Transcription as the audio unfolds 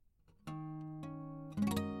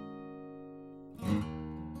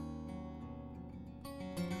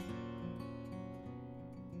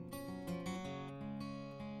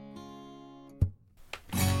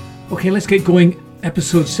Okay, let's get going.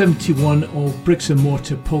 Episode 71 of Bricks and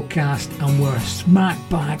Mortar podcast, and we're smack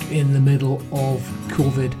back in the middle of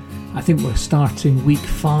COVID. I think we're starting week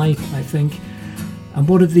 5, I think. And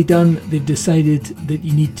what have they done? They've decided that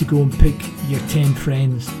you need to go and pick your 10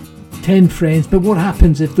 friends. 10 friends, but what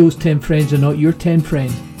happens if those 10 friends are not your 10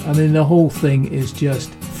 friends? I mean, the whole thing is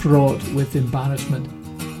just fraught with embarrassment.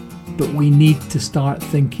 But we need to start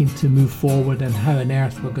thinking to move forward and how on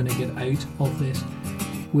earth we're going to get out of this.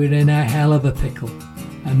 We're in a hell of a pickle,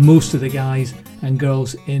 and most of the guys and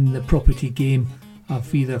girls in the property game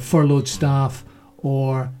have either furloughed staff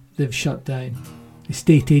or they've shut down.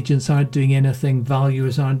 Estate agents aren't doing anything,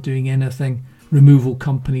 valuers aren't doing anything, removal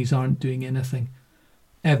companies aren't doing anything.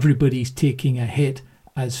 Everybody's taking a hit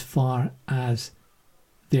as far as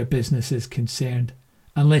their business is concerned.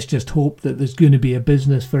 And let's just hope that there's going to be a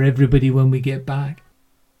business for everybody when we get back.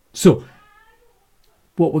 So,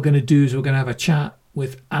 what we're going to do is we're going to have a chat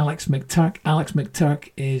with Alex McTurk. Alex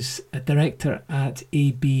McTurk is a director at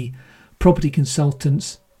AB Property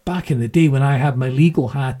Consultants. Back in the day when I had my legal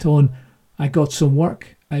hat on, I got some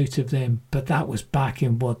work out of them, but that was back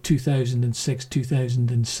in 2006,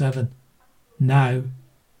 2007. Now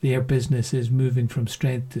their business is moving from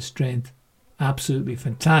strength to strength. Absolutely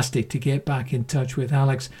fantastic to get back in touch with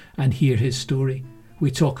Alex and hear his story. We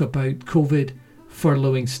talk about COVID,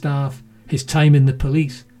 furloughing staff, his time in the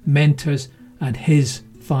police, mentors, and his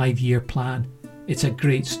 5-year plan. It's a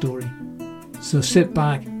great story. So sit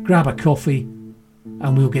back, grab a coffee,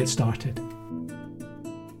 and we'll get started.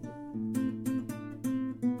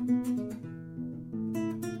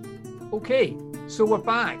 Okay, so we're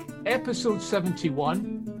back. Episode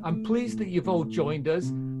 71. I'm pleased that you've all joined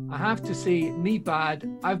us. I have to say, me bad,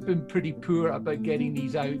 I've been pretty poor about getting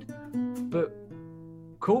these out, but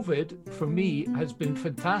COVID, for me, has been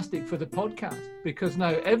fantastic for the podcast, because now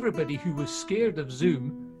everybody who was scared of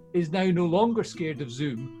Zoom is now no longer scared of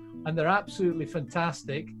Zoom, and they're absolutely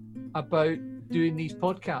fantastic about doing these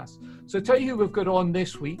podcasts. So I'll tell you who we've got on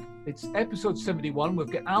this week. It's episode 71.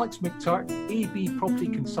 We've got Alex McTurk, AB Property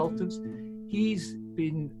Consultants. He's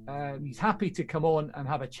happy to come on and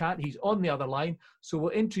have a chat. He's on the other line, so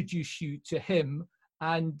we'll introduce you to him,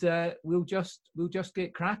 and we'll just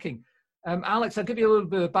get cracking. Alex, I'll give you a little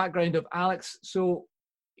bit of background of Alex. So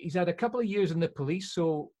he's had a couple of years in the police,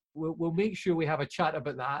 so we'll make sure we have a chat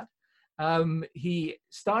about that. He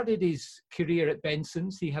started his career at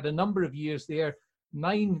Benson's. He had a number of years there,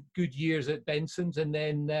 9 good years at Benson's, and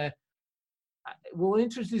then we're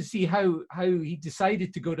interested to see how he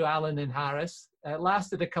decided to go to Allen and Harris.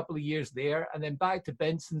 Lasted a couple of years there, and then back to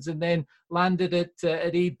Benson's, and then landed at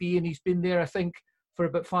AB, and he's been there, I think, for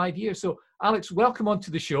about 5 years. So Alex, welcome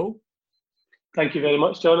onto the show. Thank you very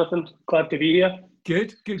much, Jonathan. Glad to be here.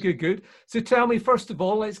 Good. So tell me, first of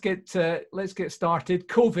all, let's get started.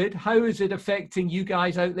 COVID, how is it affecting you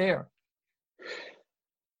guys out there?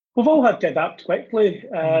 We've all had to adapt quickly.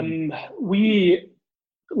 We,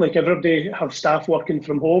 like everybody, have staff working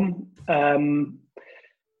from home.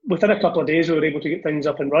 Within a couple of days, we were able to get things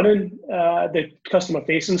up and running. The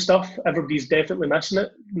customer-facing stuff, everybody's definitely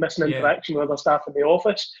missing interaction with other staff in the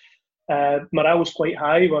office. Morale was quite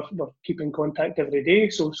high. We're keeping contact every day.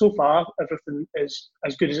 So far, everything is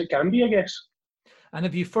as good as it can be, I guess. And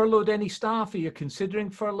have you furloughed any staff? Are you considering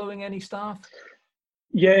furloughing any staff?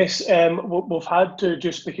 Yes, we've had to,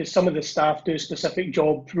 just because some of the staff do specific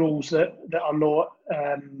job roles that are not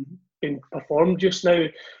being performed just now.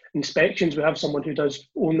 Inspections, we have someone who does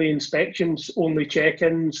only inspections, only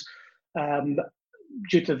check-ins.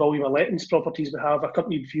 Due to the volume of lettings properties, we have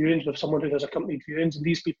accompanied viewings with someone who does accompanied viewings, and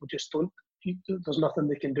these people just don't, there's nothing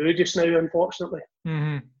they can do just now, unfortunately.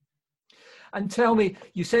 Mm-hmm. And tell me,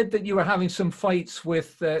 you said that you were having some fights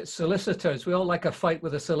with solicitors. We all like a fight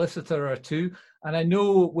with a solicitor or two. And I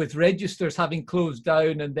know with registers having closed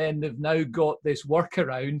down, and then they've now got this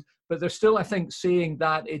workaround, but they're still, I think, saying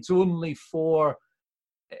that it's only for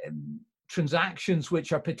transactions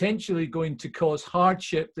which are potentially going to cause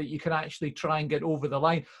hardship that you can actually try and get over the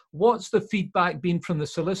line. What's the feedback been from the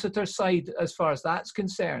solicitor side as far as that's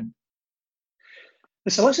concerned?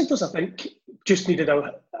 The solicitors, I think, just needed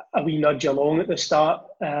a wee nudge along at the start.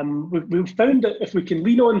 We've found that if we can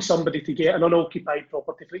lean on somebody to get an unoccupied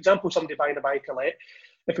property, for example, somebody buying a buy-to-let,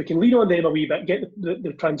 if we can lean on them a wee bit, get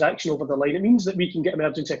the transaction over the line, it means that we can get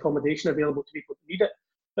emergency accommodation available to people who need it.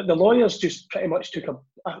 But the lawyers just pretty much took a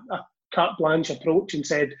carte blanche approach and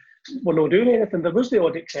said, we're not doing anything. There was the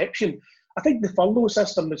odd exception. I think the furlough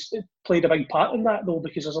system has played a big part in that, though,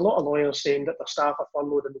 because there's a lot of lawyers saying that their staff are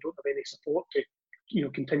furloughed and they don't have any support to,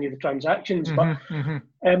 continue the transactions. But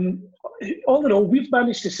all in all, we've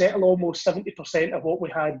managed to settle almost 70% of what we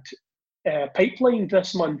had pipelined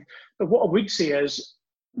this month. But what I would say is,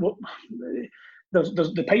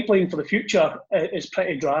 the pipeline for the future is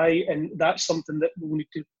pretty dry, and that's something that we'll need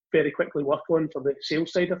to very quickly work on for the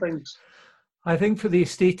sales side of things. I think for the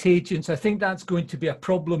estate agents, I think that's going to be a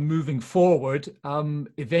problem moving forward.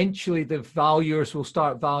 Eventually, the valuers will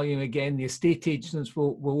start valuing again, the estate agents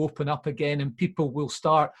will open up again, and people will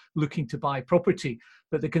start looking to buy property.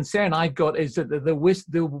 But the concern I've got is that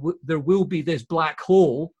there will be this black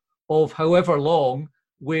hole of however long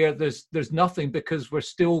where there's nothing, because we're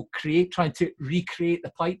still trying to recreate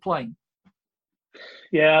the pipeline.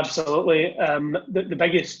 Yeah, absolutely. The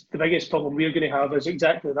biggest problem we're going to have is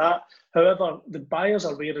exactly that. However, the buyers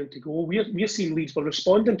are raring to go. We're seeing leads. We're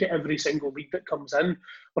responding to every single lead that comes in.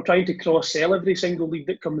 We're trying to cross-sell every single lead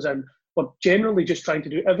that comes in. We're generally just trying to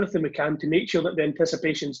do everything we can to make sure that the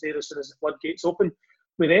anticipation's there as soon as the floodgates open.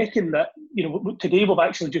 We reckon that, today we've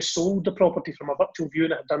actually just sold the property from a virtual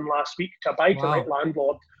viewing I had done last week to a buy-to-let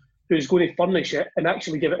landlord who's going to furnish it and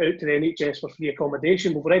actually give it out to the NHS for free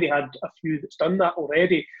accommodation. We've already had a few that's done that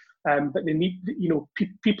already, but they need,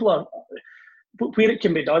 people are, where it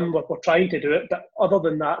can be done, we're trying to do it. But other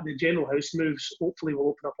than that, the general house moves hopefully will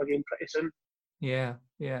open up again pretty soon. Yeah.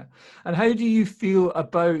 And how do you feel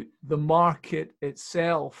about the market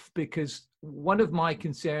itself? Because one of my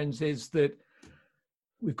concerns is that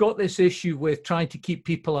we've got this issue with trying to keep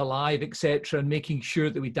people alive, etc., and making sure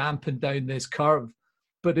that we dampen down this curve.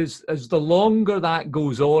 But as the longer that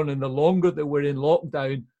goes on and the longer that we're in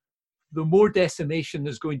lockdown, the more decimation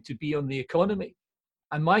there's going to be on the economy.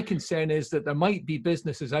 And my concern is that there might be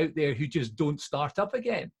businesses out there who just don't start up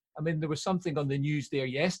again. I mean, there was something on the news there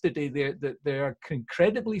yesterday that they're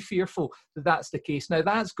incredibly fearful that that's the case. Now,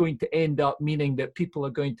 that's going to end up meaning that people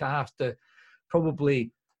are going to have to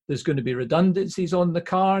there's going to be redundancies on the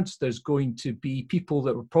cards. There's going to be people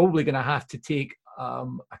that are probably going to have to take a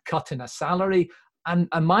cut in a salary. And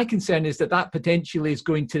my concern is that potentially is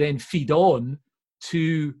going to then feed on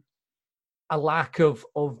to a lack of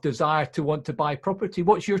desire to want to buy property.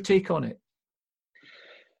 What's your take on it?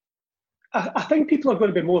 I think people are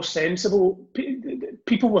going to be more sensible.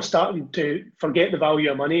 People were starting to forget the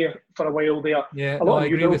value of money for a while there. Yeah, a lot I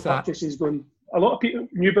of agree with that. A lot of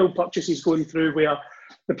new build purchases going through where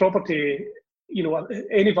the property,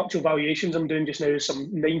 any virtual valuations I'm doing just now is some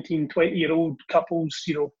 19, 20-year-old couples,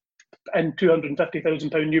 in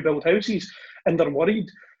 £250,000 new build houses, and they're worried.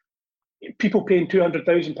 People paying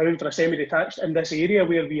 £200,000 for a semi-detached in this area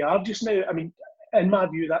where we are just now. I mean, in my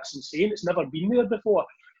view, that's insane. It's never been there before.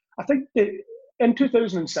 I think that in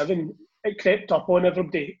 2007, it crept up on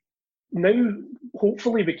everybody. Now,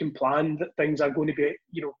 hopefully, we can plan that things are going to be,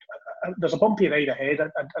 there's a bumpy ride ahead.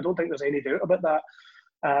 I don't think there's any doubt about that.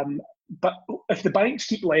 But if the banks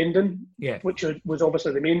keep lending, which was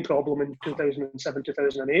obviously the main problem in 2007,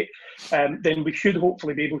 2008, then we should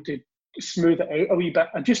hopefully be able to smooth it out a wee bit.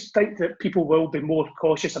 I just think that people will be more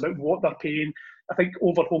cautious about what they're paying. I think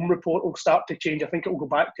over home report will start to change. I think it will go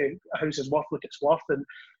back to a house is worth what it's worth, and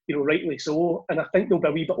rightly so. And I think there'll be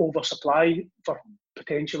a wee bit oversupply for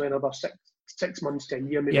potentially another six months to a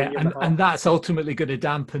year, maybe. And that's ultimately going to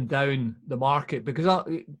dampen down the market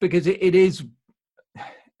because it is.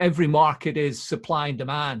 Every market is supply and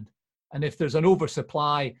demand, and if there's an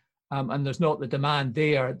oversupply and there's not the demand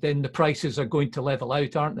there, then the prices are going to level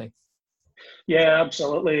out, aren't they? Yeah,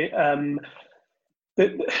 absolutely.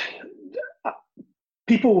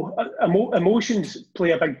 Emotions play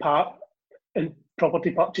a big part in property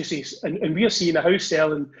purchases, and we're seeing a house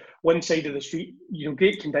selling one side of the street,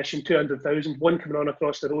 great condition, 200,000, one coming on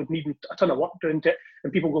across the road needing a ton of work doing it,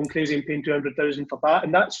 and people going crazy and paying 200,000 for that,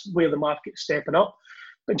 and that's where the market's stepping up.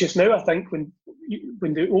 But just now, I think when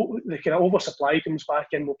the kind of oversupply comes back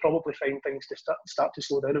in, we'll probably find things to start to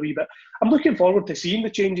slow down a wee bit. I'm looking forward to seeing the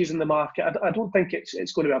changes in the market. I don't think it's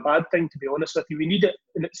going to be a bad thing, to be honest with you. We need it,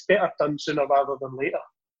 and it's better done sooner rather than later.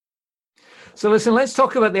 So listen, let's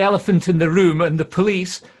talk about the elephant in the room and the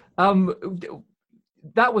police.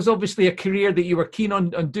 That was obviously a career that you were keen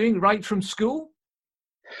on doing right from school?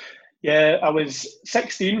 Yeah, I was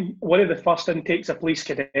 16, one of the first intakes of police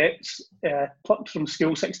cadets, plucked from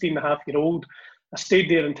school, 16-and-a-half-year-old. I stayed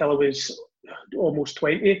there until I was almost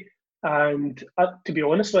 20. And to be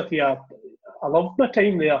honest with you, I loved my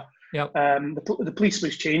time there. Yep. The police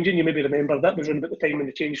was changing. You maybe remember that was around about the time when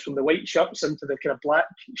they changed from the white shirts into the kind of black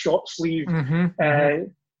short sleeve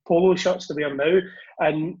polo shirts to wear now.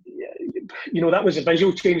 And, that was a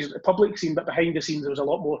visual change at the public scene, but behind the scenes, there was a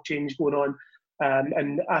lot more change going on.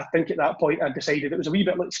 And I think at that point, I decided it was a wee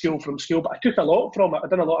bit like school from school, but I took a lot from it. I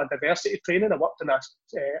done a lot of diversity training. I worked in a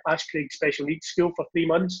Ashcraig special needs school for 3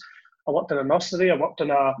 months. I worked in a nursery. I worked in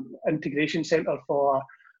a integration centre for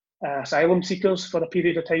asylum seekers for a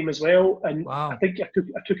period of time as well. And wow. I think I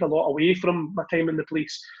took a lot away from my time in the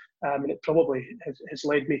police, and it probably has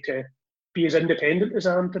led me to be as independent as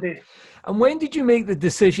I am today. And when did you make the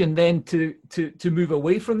decision then to move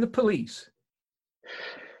away from the police?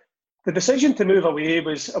 The decision to move away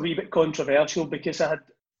was a wee bit controversial because I had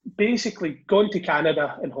basically gone to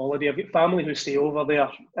Canada on holiday. I've got family who stay over there,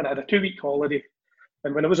 and I had a 2-week holiday.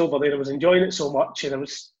 And when I was over there, I was enjoying it so much, and I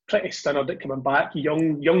was pretty stannard at coming back.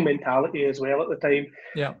 Young mentality as well at the time.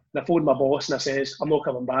 Yeah. And I phoned my boss and I says, I'm not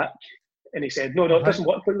coming back. And he said, no, it doesn't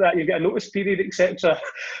work like that. You've got a notice period, etc.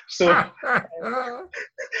 So,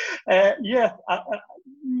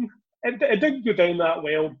 it didn't go down that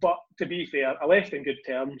well. But to be fair, I left in good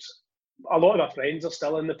terms. A lot of my friends are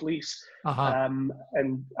still in the police, and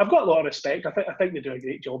I've got a lot of respect. I think they do a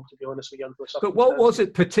great job, to be honest with you. But what was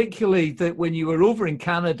it particularly that when you were over in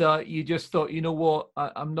Canada, you just thought, you know what,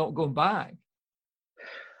 I'm not going back?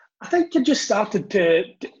 I think I just started to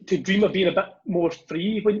dream of being a bit more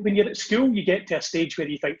free. When you're at school, you get to a stage where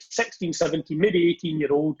you think 16, 17, maybe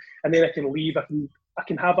 18-year-old, and then I can leave. I can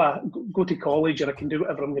go to college, or I can do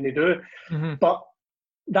whatever I'm going to do. Mm-hmm. But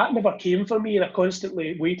that never came for me, and I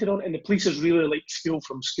constantly waited on it. And the police is really like school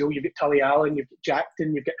from school. You've got Tully Allen, you've got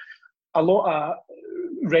Jackton, you've got a lot of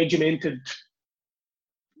regimented,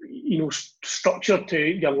 structure to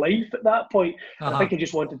your life at that point. I think I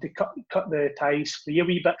just wanted to cut the ties free a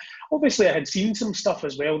wee bit. Obviously, I had seen some stuff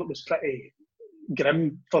as well that was pretty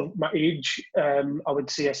grim for my age. I would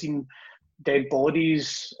say I seen dead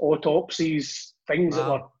bodies, autopsies, things that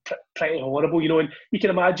were pretty horrible, and you can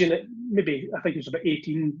imagine it. Maybe I think it was about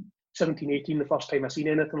 17, 18 the first time I seen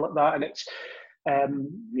anything like that, and it's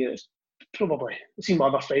probably I've seen my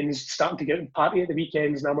other friends starting to get out and party at the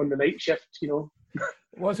weekends, and I'm on the night shift. It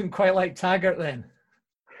wasn't quite like Taggart then.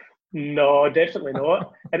 No, definitely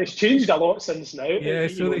not, and it's changed a lot since now. Yeah,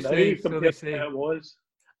 so they say. It was.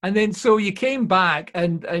 And then, so you came back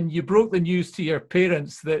and you broke the news to your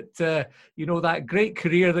parents that that great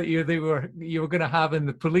career that you were going to have in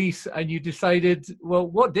the police, and you decided. Well,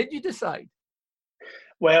 what did you decide?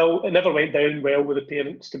 Well, it never went down well with the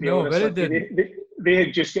parents, to be honest. They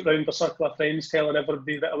had just got round the circle of friends telling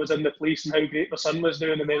everybody that I was in the police and how great my son was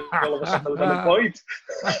doing, and then all of a sudden I was unemployed.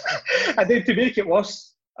 And then to make it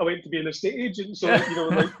worse, I went to be an estate agent. So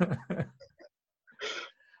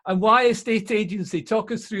And why estate agency?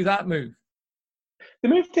 Talk us through that move. The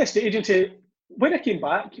move to estate agency, when I came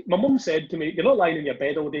back, my mum said to me, you're not lying in your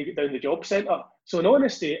bed all day, get down the job centre. So in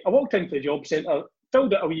honesty, I walked into the job centre,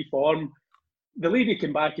 filled out a wee form. The lady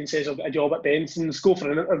came back and says, I've got a job at Benson's, go for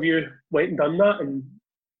an interview. Went and done that, and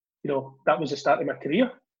that was the start of my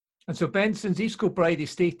career. And so Benson's, East Kilbride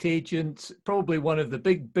estate agent, probably one of the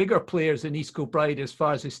bigger players in East Kilbride as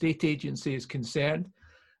far as estate agency is concerned.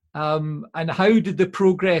 And how did the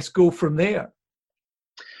progress go from there?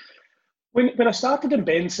 When I started in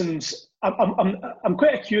Benson's, I'm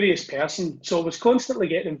quite a curious person, so I was constantly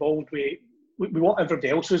getting involved with what everybody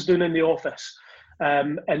else was doing in the office.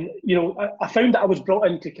 And I found that I was brought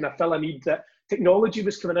in to kind of fill a need that technology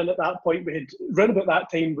was coming in at that point. We had around about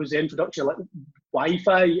that time was the introduction of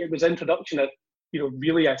Wi-Fi. It was introduction of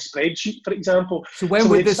really a spreadsheet, for example. So when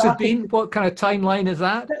would this have been? What kind of timeline is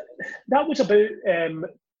that? That was about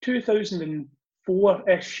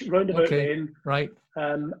 2004-ish, round about then. Right.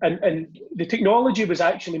 And the technology was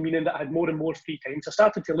actually meaning that I had more and more free time. So I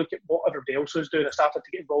started to look at what everybody else was doing. I started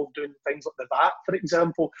to get involved doing things like the VAT, for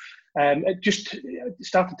example. It just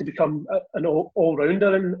started to become an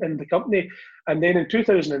all-rounder in the company. And then in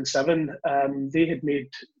 2007, they had made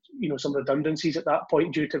some redundancies at that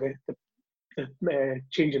point due to the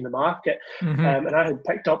change in the market. Mm-hmm. And I had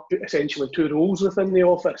picked up essentially 2 roles within the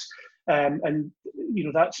office. And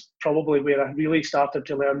that's probably where I really started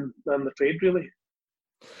to learn the trade, really.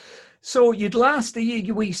 So you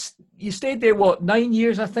stayed there, 9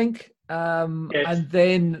 years, I think? Yes. And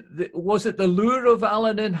then was it the lure of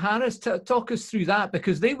Allen and Harris? Talk us through that,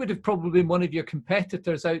 because they would have probably been one of your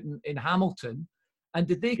competitors out in Hamilton. And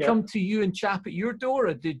did they come to you and chap at your door,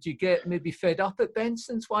 or did you get maybe fed up at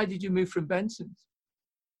Benson's? Why did you move from Benson's?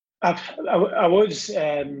 I was...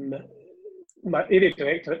 my area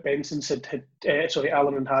director at Benson's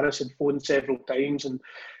Allen and Harris had phoned several times, and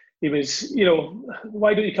he was,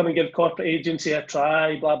 why don't you come and give corporate agency a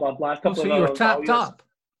try, blah, blah, blah. So you were tapped up?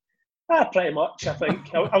 Pretty much, I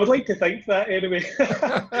think. I would like to think that anyway.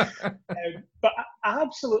 But I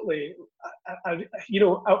absolutely,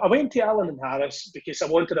 I went to Allen and Harris because I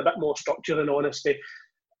wanted a bit more structure and honesty.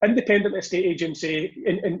 Independent estate agency,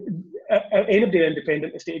 and anybody in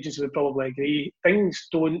independent estate agency would probably agree, things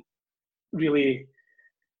don't really,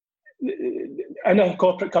 in a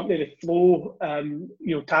corporate company, they flow,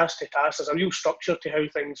 task to task. There's a real structure to how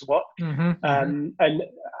things work. And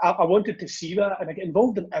I wanted to see that, and I get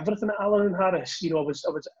involved in everything at Allen and Harris. I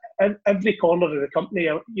was every corner of the company.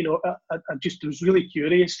 I just was really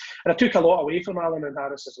curious, and I took a lot away from Allen and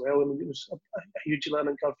Harris as well. I mean, it was a huge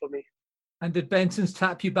learning curve for me. And did Benson's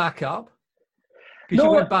tap you back up? Because you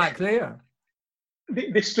went back there.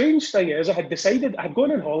 The strange thing is, I had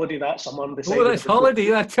gone on holiday that summer. And decided that's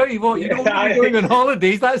holiday. I tell you what, you don't want to be going on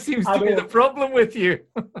holidays. That seems to be the problem with you.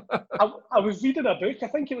 I was reading a book. I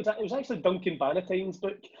think it was actually Duncan Bannatyne's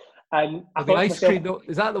book, and I thought ice cream.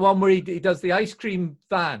 Is that the one where he does the ice cream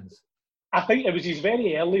vans? I think it was his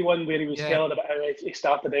very early one where he was telling about how he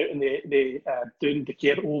started out in the doing the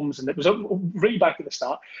care homes, and it was right back at the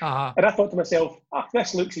start. And I thought to myself,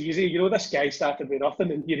 this looks easy. This guy started with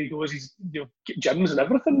nothing, and here he goes. He's gyms and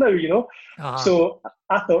everything now. So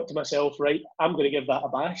I thought to myself, right, I'm going to give that a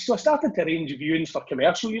bash. So I started to arrange viewings for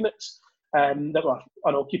commercial units that were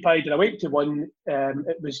unoccupied, and I went to one.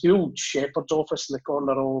 It was the old Shepherd's office in the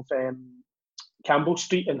corner of Campbell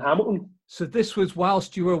Street in Hamilton. So this was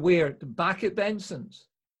whilst you were where? Back at Benson's?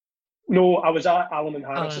 No, I was at Allen and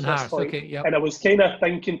Harris at this point. Okay, yep. And I was kind of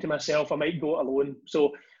thinking to myself, I might go it alone.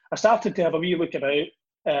 So I started to have a wee look about,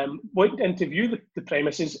 went in to view the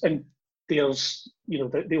premises, and there's,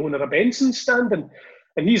 the owner of Benson's standing,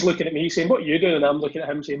 and he's looking at me saying, what are you doing? And I'm looking at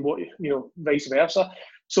him saying, what, vice versa.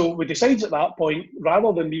 So we decided at that point,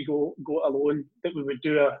 rather than me go it alone, that we would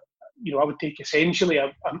do I would take essentially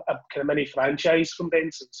a kind of mini franchise from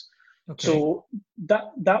Benson's. Okay. So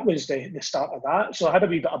that was the start of that. So I had a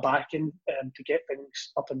wee bit of backing to get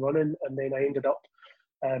things up and running, and then I ended up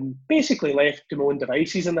basically left to my own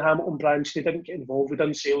devices in the Hamilton branch. They didn't get involved. We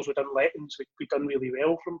done sales, we done lettings, we done really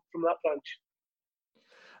well from that branch.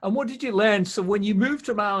 And what did you learn? So when you moved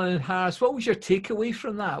from Allen and Harris, what was your takeaway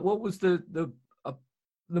from that? What was the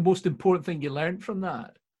most important thing you learned from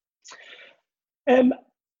that? I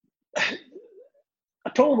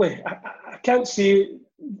can't say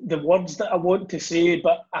the words that I want to say,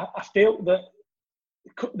 but I felt that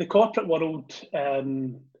the corporate world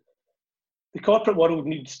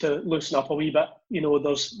needs to loosen up a wee bit.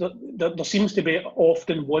 There seems to be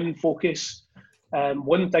often one focus,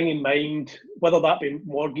 one thing in mind, whether that be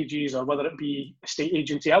mortgages or whether it be estate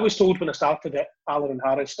agency. I was told when I started at Allen and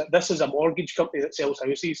Harris that this is a mortgage company that sells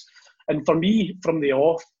houses, and for me, from the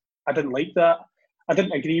off, I didn't like that. I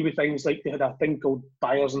didn't agree with things like they had a thing called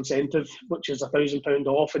buyer's incentive, which is £1,000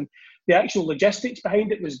 off, and the actual logistics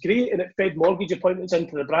behind it was great, and it fed mortgage appointments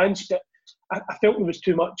into the branch. But I felt there was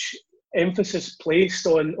too much emphasis placed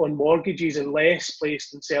on mortgages and less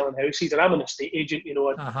placed in selling houses. And I'm an estate agent,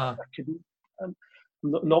 I couldn't. I'm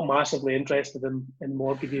not massively interested in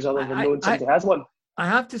mortgages, other than knowing somebody has one. I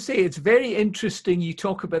have to say, it's very interesting you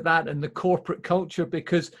talk about that in the corporate culture,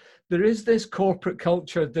 because there is this corporate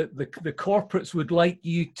culture that the corporates would like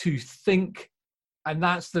you to think, and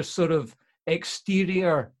that's their sort of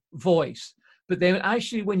exterior voice. But then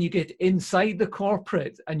actually when you get inside the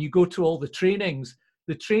corporate and you go to all the trainings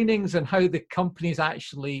and how the companies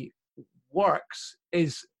actually works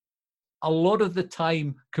is a lot of the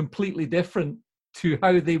time completely different to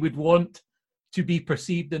how they would want to be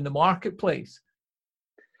perceived in the marketplace.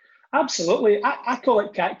 Absolutely. I call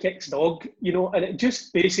it cat kicks dog, and it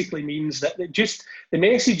just basically means that the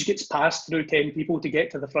message gets passed through 10 people to get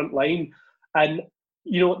to the front line. And,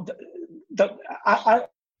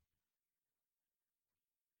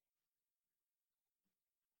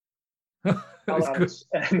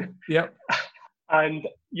 Yep. And,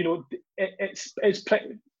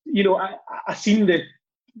 I seen the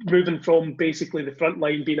moving from basically the front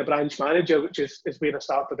line being a branch manager, which is where I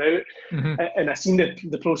started out. Mm-hmm. And I seen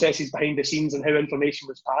the processes behind the scenes and how information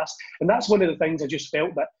was passed. And that's one of the things I just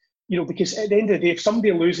felt that, because at the end of the day, if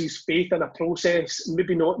somebody loses faith in a process,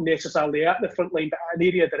 maybe not necessarily at the front line, but an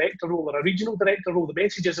area director role or a regional director role, the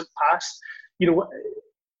message isn't passed,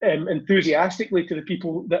 enthusiastically to the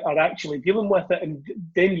people that are actually dealing with it. And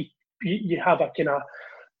then you have a kind of,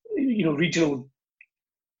 regional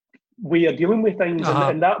way of dealing with things,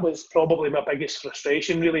 and that was probably my biggest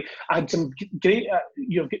frustration. Really, I had some great,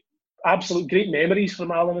 absolute great memories from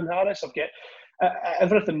Allen and Harris. I've got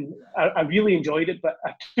everything. I really enjoyed it, but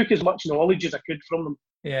I took as much knowledge as I could from them.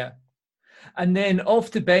 Yeah, And then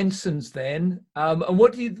off to Benson's then. And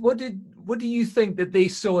what do you think that they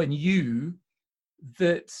saw in you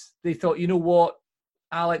that they thought, you know what,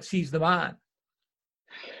 Alex, he's the man?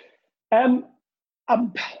 I'm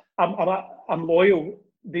I'm loyal.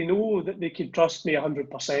 They know that they can trust me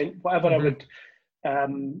 100%. Whatever I would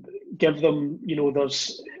give them,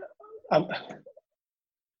 um,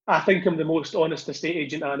 I think I'm the most honest estate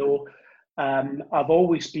agent I know. I've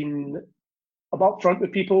always been I'm upfront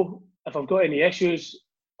with people. If I've got any issues,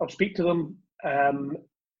 I'll speak to them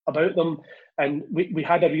about them. And we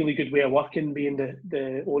had a really good way of working, being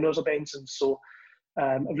the owners of Benson. So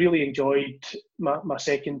I really enjoyed my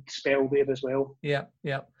second spell there as well. Yeah,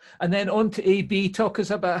 yeah. And then on to AB. Talk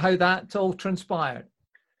us about how that all transpired.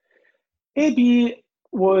 AB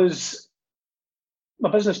was my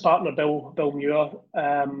business partner, Bill Muir.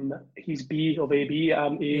 He's B of AB.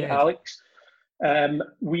 I'm A, Yes. Alex.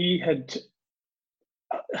 We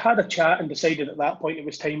had a chat and decided at that point it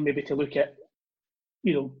was time maybe to look at,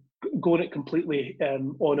 going it completely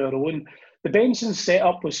on our own. The Benson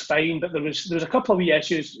setup was fine, but there was a couple of wee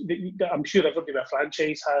issues that I'm sure everybody with a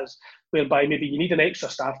franchise has, whereby maybe you need an extra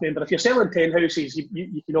staff member. If you're selling 10 houses,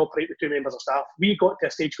 you can operate with 2 members of staff. We got to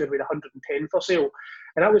a stage where we had 110 for sale,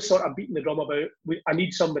 and I was sort of beating the drum about, I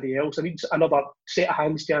need somebody else. I need another set of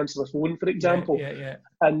hands to answer the phone, for example. Yeah.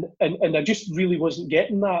 And I just really wasn't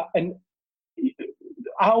getting that. And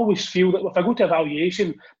I always feel that if I go to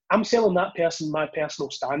evaluation, I'm selling that person my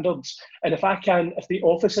personal standards. And if the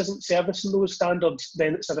office isn't servicing those standards,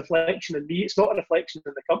 then it's a reflection in me. It's not a reflection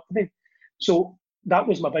in the company. So that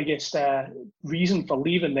was my biggest reason for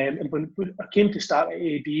leaving them. And when I came to start at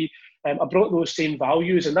AB, I brought those same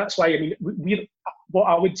values. And that's why, what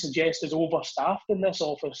I would suggest is overstaffed in this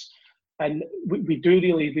office. And we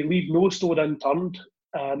leave no stone unturned.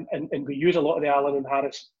 And we use a lot of the Allen and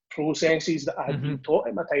Harris processes that I had been taught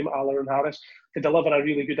at my time at Allen and Harris to deliver a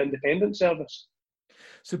really good independent service.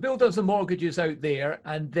 So Bill does the mortgages out there,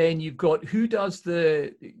 and then you've got, who does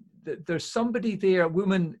there's somebody there, a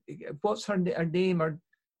woman, what's her name? Or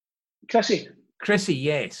Chrissy,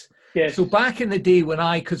 yes. Yes. So back in the day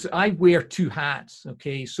because I wear 2 hats,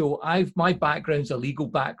 okay, so my background's a legal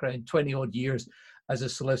background, 20 odd years as a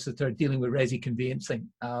solicitor dealing with resi conveyancing.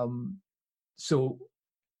 So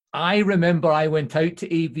I remember I went out to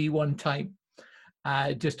AV one time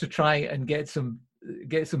just to try and get some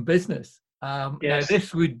business. Yes. Now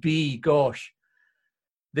this would be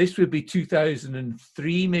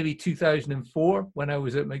 2003, maybe 2004, when I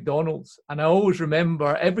was at McDonald's. And I always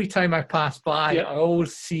remember every time I pass by, I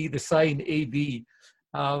always see the sign AV.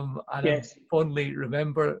 And yes. I fondly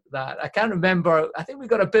remember that. I can't remember, I think we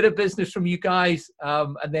got a bit of business from you guys.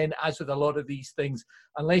 And then as with a lot of these things,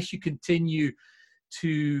 unless you continue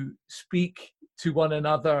to speak to one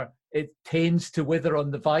another, it tends to wither on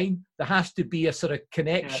the vine. There has to be a sort of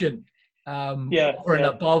connection over and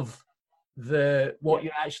above what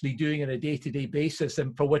you're actually doing on a day-to-day basis.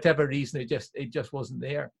 And for whatever reason, it just wasn't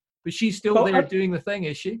there. But she's still there doing the thing,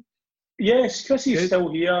 is she? Yes, Chrissy's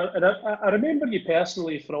still here. And I remember you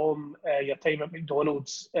personally from your time at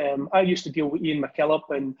McDonald's. I used to deal with Ian McKillop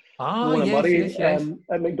and Mona Murray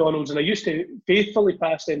at McDonald's, and I used to faithfully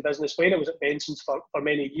pass them business when I was at Benson's for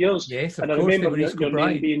many years. Yes, and I remember your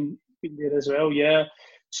name being there as well, yeah.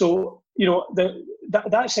 So,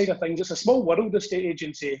 that side of things, it's a small world, estate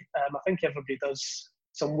agency. I think everybody does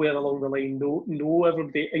somewhere along the line know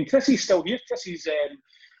everybody. And Chrissy's still here. Chrissy's...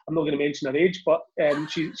 I'm not going to mention her age, but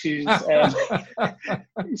she's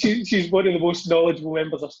one of the most knowledgeable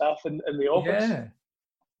members of staff in the office. Yeah,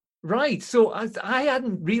 right. So I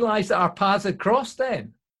hadn't realised that our paths had crossed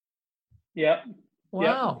then. Yeah.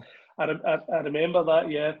 Wow. Yeah. I remember that.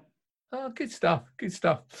 Yeah. Oh, good stuff. Good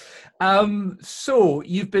stuff. So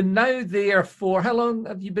you've been now there for how long?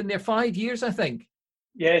 Have you been there? 5 years, I think.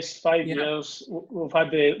 Yes, 5 years. We've had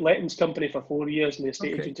the lettings company for 4 years and the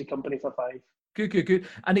estate agency company for 5. Good.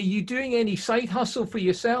 And are you doing any side hustle for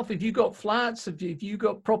yourself? Have you got flats? Have you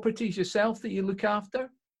got properties yourself that you look after?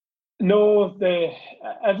 No,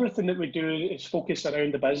 everything that we do is focused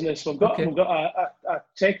around the business. We've got a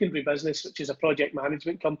secondary business, which is a project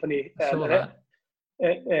management company. That's where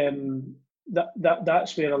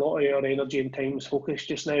a lot of our energy and time is focused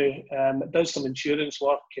just now. It does some insurance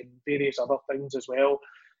work and various other things as well.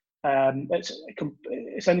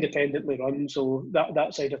 It's independently run, so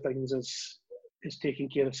that side of things is taken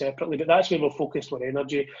care of separately, but that's where we're focused our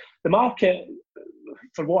energy. The market,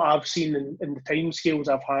 for what I've seen in the time scales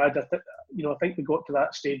I've had, I think we got to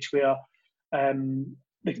that stage where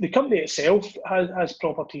the company itself has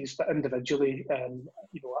properties, but individually, I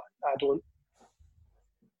don't.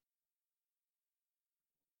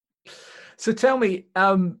 So tell me,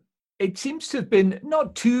 it seems to have been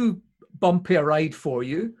not too bumpy a ride for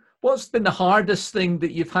you. What's been the hardest thing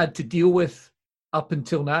that you've had to deal with up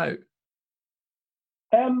until now?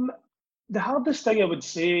 The hardest thing I would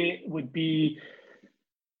say would be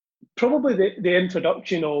probably the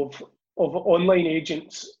introduction of online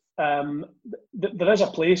agents. There is a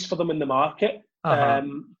place for them in the market,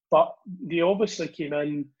 but they obviously came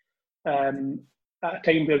in at a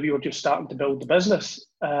time where we were just starting to build the business.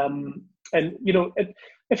 And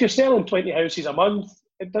if you're selling 20 houses a month,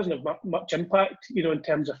 it doesn't have much impact, in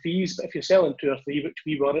terms of fees. But if you're selling 2 or 3, which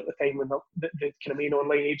we were at the time when the kind of main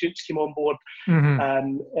online agents came on board,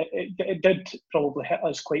 it did probably hit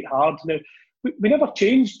us quite hard. Now, we never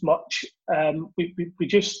changed much. We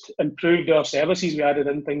just improved our services. We added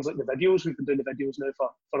in things like the videos. We've been doing the videos now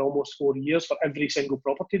for almost 4 years for every single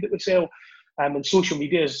property that we sell. And social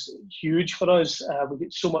media is huge for us. We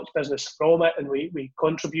get so much business from it, and we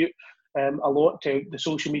contribute a lot to the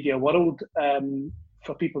social media world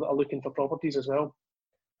for people that are looking for properties as well.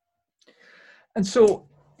 And so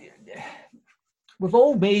we've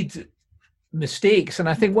all made mistakes, and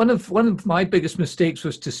I think one of my biggest mistakes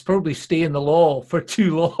was to probably stay in the law for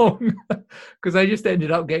too long, because I just ended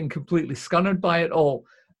up getting completely scunnered by it all.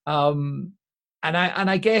 And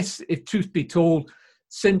I guess, if truth be told,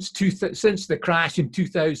 since the crash in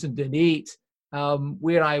 2008,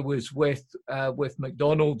 where I was with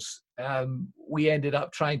McDonald's, we ended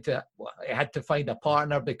up I had to find a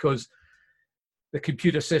partner because the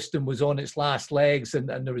computer system was on its last legs, and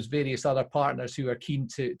there was various other partners who were keen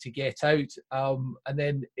to get out. And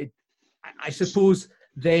then I suppose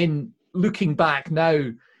then looking back now,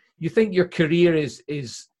 you think your career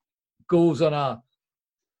goes on a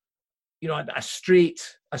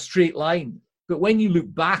straight line. But when you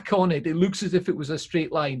look back on it, it looks as if it was a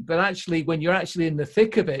straight line. But actually, when you're actually in the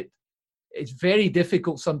thick of it, it's very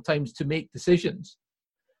difficult sometimes to make decisions.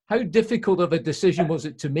 How difficult of a decision was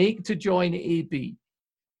it to make to join AB?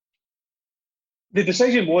 The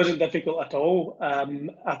decision wasn't difficult at all.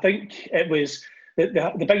 I think it was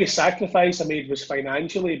the biggest sacrifice I made was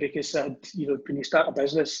financially, because when you start a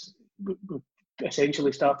business, we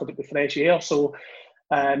essentially started it with fresh air. So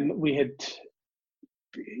we had,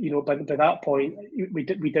 by that point, we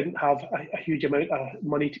didn't have a huge amount of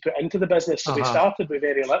money to put into the business. So we started with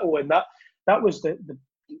very little, and that was the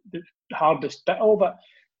hardest bit of it.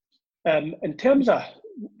 In terms of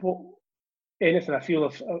anything I feel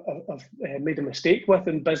I've made a mistake with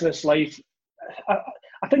in business life,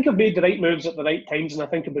 I think I've made the right moves at the right times, and I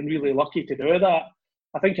think I've been really lucky to do that.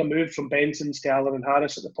 I think I moved from Benson's to Allen and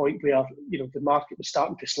Harris at the point where the market was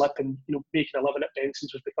starting to slip, and making a living at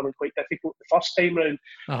Benson's was becoming quite difficult the first time round.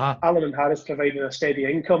 Allen and Harris provided a steady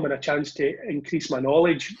income and a chance to increase my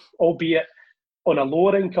knowledge, albeit on a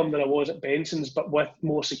lower income than I was at Benson's, but with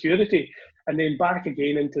more security. And then back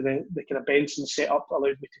again into the kind of Benson setup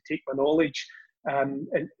allowed me to take my knowledge and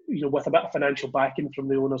with a bit of financial backing from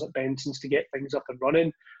the owners at Benson's to get things up and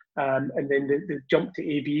running. And then the jump to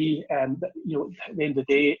AB, at the end of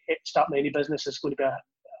the day, starting any business is going to be a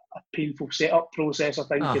painful setup process, I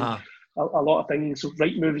think. And a lot of things,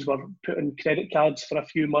 right moves were putting credit cards for a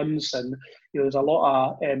few months, and there's a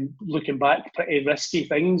lot of looking back pretty risky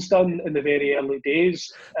things done in the very early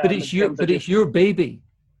days. But it's your baby.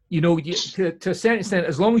 To a certain extent,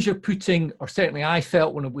 as long as you're putting, or certainly I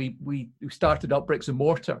felt when we started up Bricks and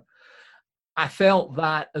Mortar, I felt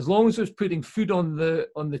that as long as I was putting food on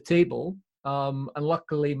the table, and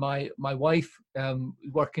luckily my wife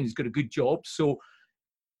working has got a good job, so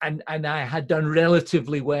and I had done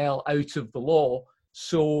relatively well out of the law,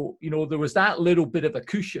 so there was that little bit of a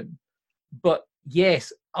cushion. But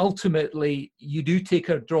yes, ultimately you do take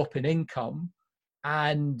a drop in income,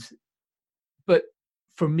 but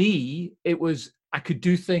for me it was, I could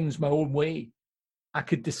do things my own way. I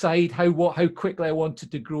could decide how quickly I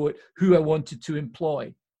wanted to grow it, who I wanted to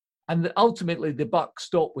employ. And ultimately the buck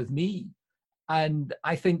stopped with me. And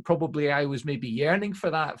I think probably I was maybe yearning for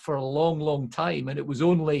that for a long, long time. And it was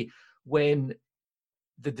only when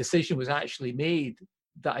the decision was actually made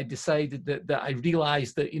that I decided that I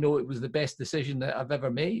realized that, it was the best decision that I've ever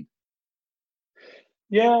made.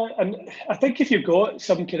 Yeah, and I think if you've got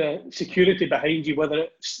some kind of security behind you, whether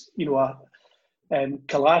it's,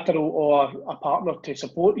 collateral or a partner to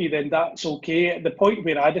support you, then that's okay. At the point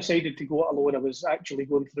where I decided to go it alone, I was actually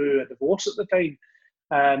going through a divorce at the time,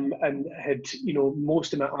 and had,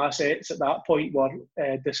 most of my assets at that point were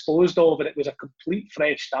disposed of, and it was a complete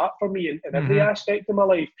fresh start for me in every aspect of my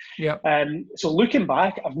life. Yeah. So looking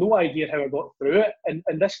back, I've no idea how I got through it, and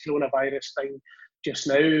this coronavirus thing just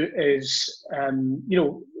now is,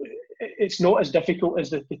 it's not as difficult as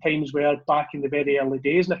the times were back in the very early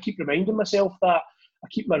days. And I keep reminding myself that I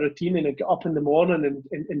keep my routine and I get up in the morning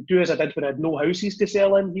and do as I did when I had no houses to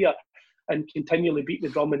sell in here, and continually beat the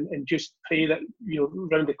drum and just pray that,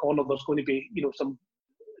 round the corner there's going to be,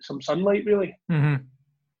 some sunlight, really. Mm-hmm.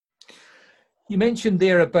 You mentioned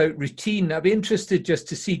there about routine. I'd be interested just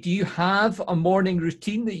to see, do you have a morning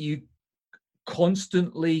routine that you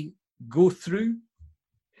constantly go through?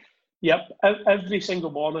 Yep, every single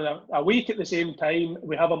morning. I wake at the same time.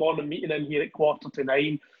 We have a morning meeting in here at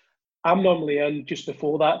 8:45. I'm normally in just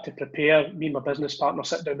before that to prepare. Me and my business partner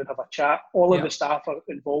sit down and have a chat. All of the staff are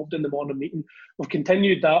involved in the morning meeting. We've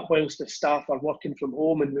continued that whilst the staff are working from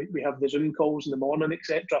home, and we have the Zoom calls in the morning,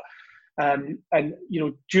 etc. And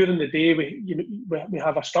during the day we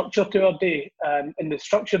have a structure to our day, and the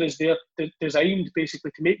structure is there designed basically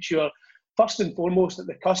to make sure, first and foremost, that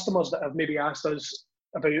the customers that have maybe asked us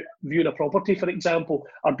about viewing a property, for example,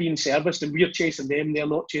 are being serviced, and we're chasing them, they're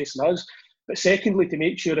not chasing us. But secondly, to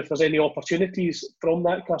make sure if there's any opportunities from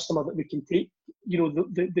that customer that we can take,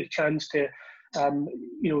 the chance to,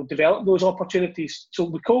 develop those opportunities. So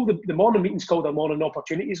we call the morning meetings called a morning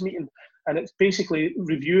opportunities meeting, and it's basically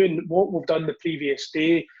reviewing what we've done the previous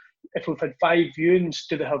day. If we've had 5 viewings,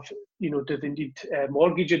 do they have, do they need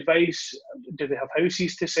mortgage advice? Do they have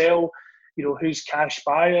houses to sell? Who's cash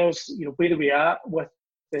buyers? Where are we at with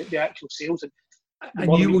the actual sales?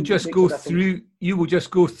 And you will just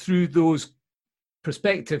go through those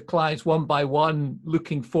prospective clients one by one,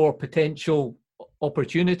 looking for potential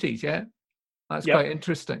opportunities. Yeah, that's quite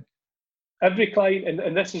interesting. Every client,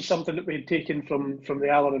 and this is something that we had taken from the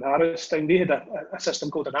Allen and Harris thing. They had a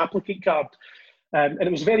system called an applicant card, and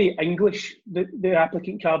it was very English, the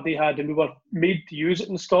applicant card they had, and we were made to use it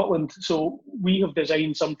in Scotland. So we have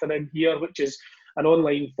designed something in here which is an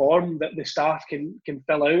online form that the staff can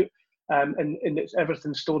fill out. And it's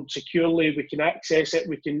everything stored securely. We can access it.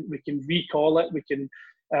 We can recall it. We can,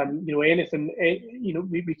 anything.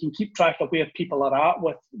 We can keep track of where people are at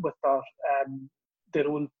with their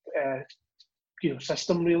own,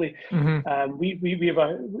 system. Really,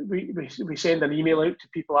 we send an email out to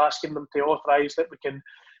people asking them to authorise that we can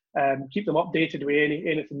keep them updated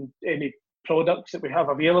with any products that we have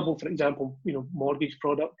available. For example, mortgage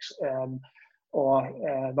products or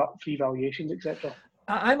free valuations, etc.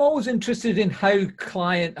 I'm always interested in how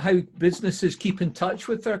businesses keep in touch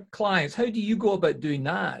with their clients. How do you go about doing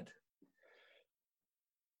that?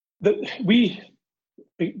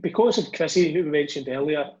 Because of Chrissy, who we mentioned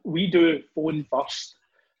earlier, we do phone first.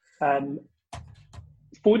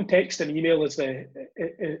 Phone, text, and email is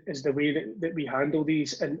the way that we handle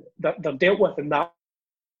these, and that they're dealt with in that.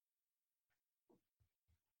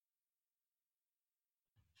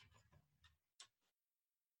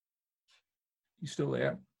 You still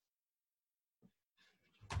there?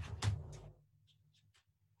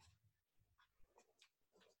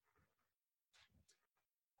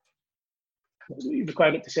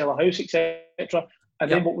 Requirement to sell a house, etc. And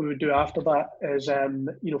then what we would do after that is,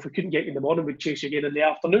 if we couldn't get you in the morning, we'd chase you again in the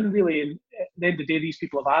afternoon, really. And at the end of the day, these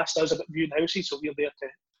people have asked us about viewing houses, so we're there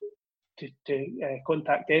to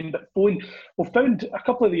contact them. But phone, we've found a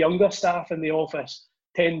couple of the younger staff in the office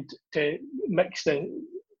tend to mix the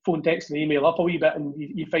phone, text, and email up a wee bit, and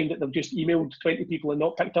you find that they've just emailed 20 people and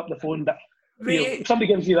not picked up the phone. But if somebody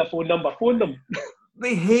gives you their phone number, phone them.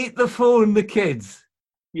 They hate the phone, the kids.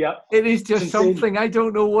 Yeah, it is just something, I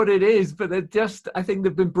don't know what it is, but I think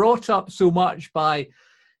they've been brought up so much by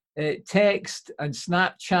text and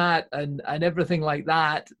Snapchat and everything like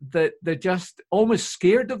that they're just almost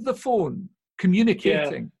scared of the phone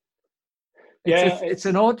communicating. It's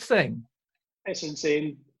an odd thing. It's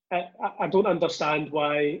insane. I don't understand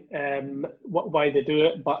why they do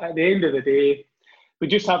it, but at the end of the day, we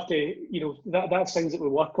just have to, that's things that we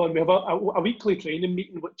work on. We have a weekly training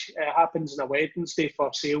meeting which happens on a Wednesday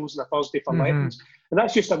for sales and a Thursday for lettings, and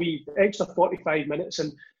that's just a wee extra 45 minutes,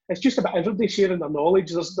 and it's just about everybody sharing their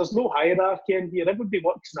knowledge. There's no hierarchy in here. Everybody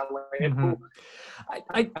works in a level.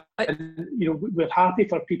 And, we're happy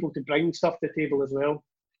for people to bring stuff to the table as well.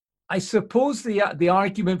 I suppose the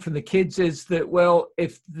argument from the kids is that, well,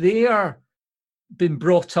 if they are been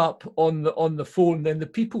brought up on the phone, then the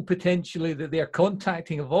people potentially that they're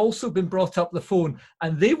contacting have also been brought up the phone,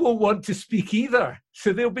 and they won't want to speak either.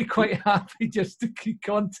 So they'll be quite happy just to keep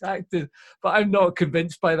contacted. But I'm not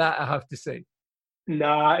convinced by that, I have to say.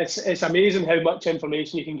 Nah, it's amazing how much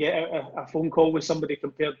information you can get out of a phone call with somebody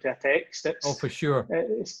compared to a text. For sure.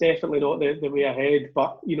 It's definitely not the way ahead.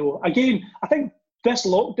 But, again, I think this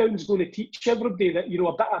lockdown is going to teach everybody that, a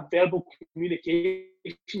bit of verbal communication,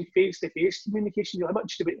 face-to-face communication, how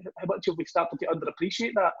much have we started to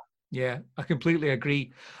underappreciate that? Yeah, I completely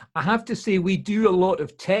agree. I have to say we do a lot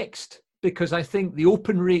of text because I think the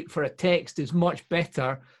open rate for a text is much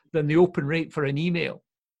better than the open rate for an email.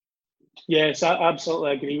 Yes, I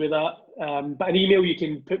absolutely agree with that. But an email, you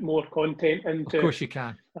can put more content into. Of course you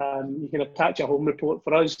can. You can attach a home report.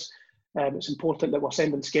 For us, it's important that we're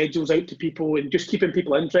sending schedules out to people and just keeping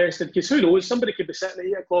people interested, because who knows, somebody could be sitting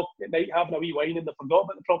at 8 o'clock at night having a wee wine and they forgot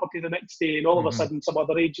about the property the next day, and all of a sudden some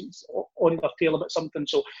other agent's on their tail about something.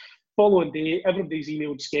 So following day, everybody's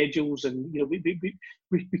emailed schedules, and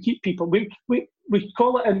we keep people, we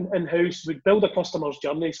call it in-house, we build a customer's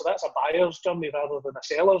journey, so that's a buyer's journey rather than a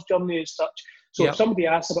seller's journey as such. So if somebody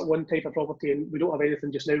asks about one type of property and we don't have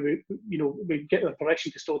anything just now, we get their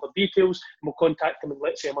permission to store their details, and we'll contact them in,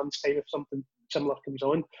 let's say, a month's time if something similar comes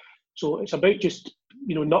on. So it's about just,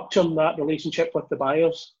 nurturing that relationship with the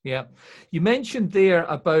buyers. Yeah. You mentioned there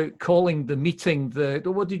about calling the meeting,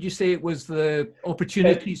 what did you say it was, the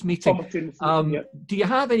opportunities meeting? Do you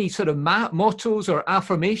have any sort of mottos or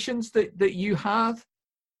affirmations that you have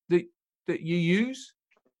that you use?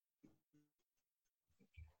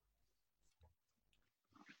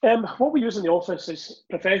 What we use in the office is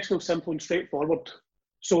professional, simple and straightforward.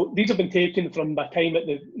 So these have been taken from my time at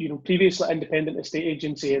the previously independent estate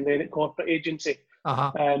agency and then at corporate agency.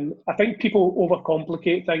 I think people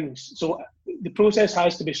overcomplicate things. So the process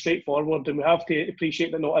has to be straightforward, and we have to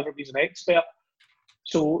appreciate that not everybody's an expert.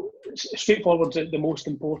 So straightforward is the most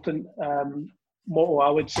important motto, I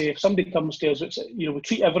would say. If somebody comes to us, it's, we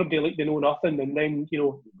treat everybody like they know nothing, and then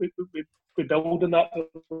we build on that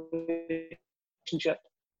relationship.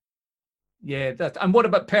 Yeah, and what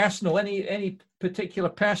about personal? Any particular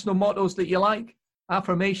personal mottos that you like?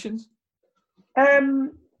 Affirmations?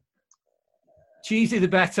 Cheesy the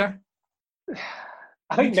better.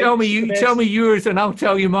 I think tell me yours, and I'll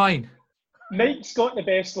tell you mine. Mike's got the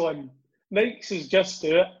best one. Mike's says just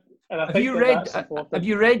do it, and have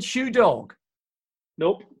you read Shoe Dog?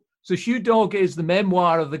 Nope. So Shoe Dog is the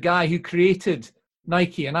memoir of the guy who created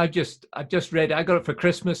Nike, and I've just read it. I got it for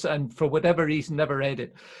Christmas, and for whatever reason never read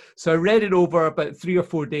it. So I read it over about 3 or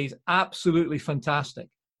 4 days. Absolutely fantastic.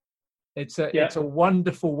 It's a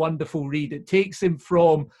wonderful, wonderful read. It takes him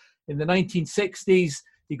from in the 1960s.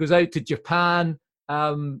 He goes out to Japan.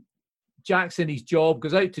 Jack's in his job,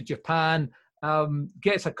 goes out to Japan,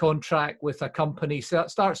 gets a contract with a company,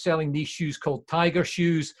 starts selling these shoes called Tiger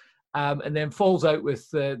shoes. And then falls out with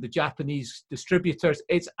the Japanese distributors.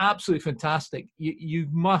 It's absolutely fantastic. You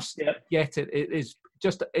must get it.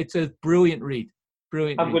 It's a brilliant read.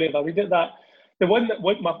 Brilliant. I'm going to read it. The one that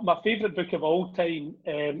my favourite book of all time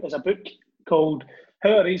is a book called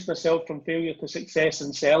How I Raised Myself from Failure to Success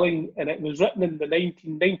in Selling, and it was written in the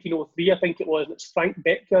 1903, I think it was. And it's Frank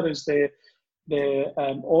Bettger is the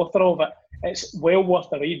author of it. It's well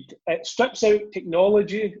worth a read. It strips out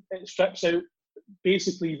technology. It strips out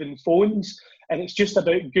basically even phones, and it's just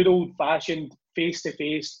about good old-fashioned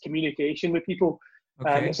face-to-face communication with people.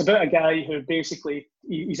 It's about a guy who basically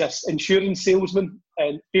he's an insurance salesman,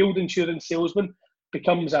 and failed insurance salesman,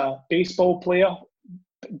 becomes a baseball player,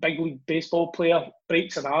 big league baseball player,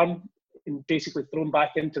 breaks an arm and basically thrown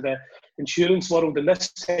back into the insurance world, and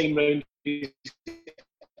this time round he's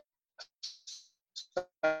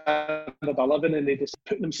living, and they just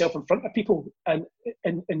put themselves in front of people and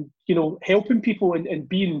helping people and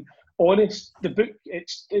being honest. The book,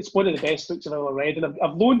 it's one of the best books I've ever read, and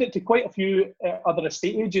I've loaned it to quite a few other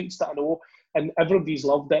estate agents that I know, and everybody's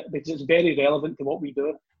loved it because it's very relevant to what we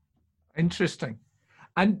do. Interesting.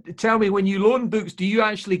 And tell me, when you loan books, do you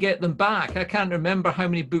actually get them back? I can't remember how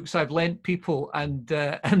many books I've lent people and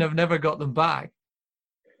I've never got them back.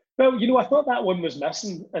 Well, I thought that one was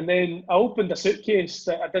missing, and then I opened a suitcase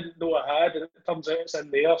that I didn't know I had, and it turns out it's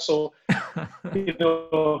in there. So, probably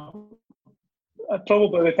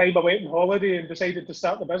the time I went on holiday and decided to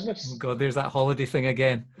start the business. Oh God, there's that holiday thing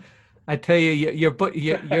again. I tell you, your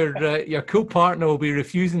co-partner will be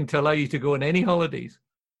refusing to allow you to go on any holidays.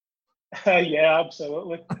 Yeah,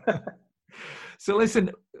 absolutely. So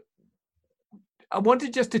listen, I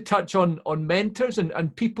wanted just to touch on mentors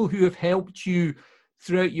and people who have helped you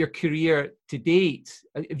throughout your career to date.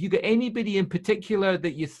 Have you got anybody in particular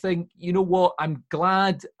that you think, you know what, I'm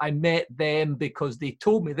glad I met them because they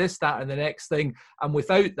told me this, that, and the next thing, and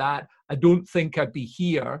without that, I don't think I'd be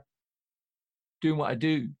here doing what I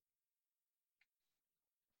do?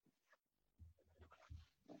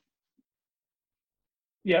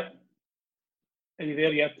 Yep. Are you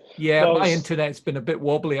there yet? Yeah, my internet's been a bit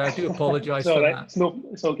wobbly. I do apologise for that.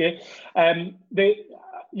 It's okay.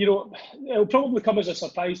 It'll probably come as a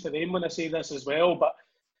surprise to them when I say this as well, but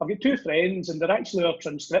I've got two friends, and they're actually our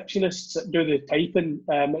transcriptionists that do the typing.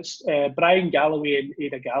 It's Brian Galloway and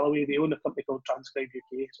Ada Galloway. They own a company called Transcribe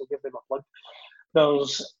UK, so I'll give them a plug.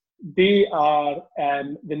 There's They are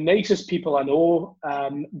the nicest people I know.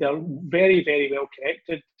 They're very, very well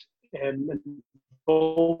connected,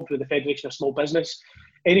 involved with the Federation of Small Business.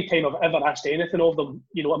 Anytime I've ever asked anything of them,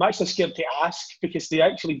 I'm actually scared to ask because they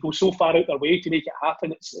actually go so far out their way to make it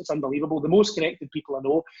happen. It's unbelievable. The most connected people I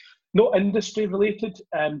know, not industry related,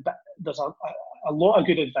 but there's a lot of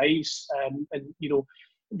good advice. And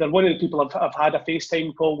they're one of the people I've had a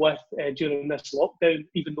FaceTime call with during this lockdown,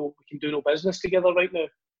 even though we can do no business together right now.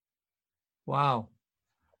 Wow.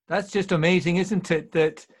 That's just amazing, isn't it?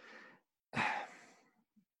 That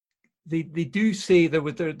they do say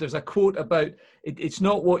there's a quote about it's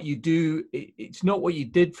not what you do, it's not what you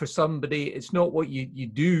did for somebody, it's not what you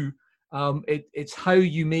do, it's how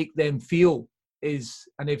you make them feel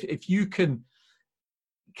and if you can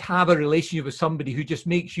have a relationship with somebody who just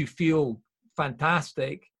makes you feel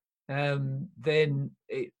fantastic, then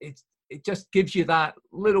it just gives you that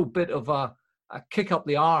little bit of a kick up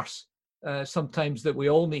the arse sometimes that we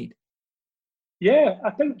all need. Yeah, I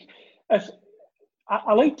think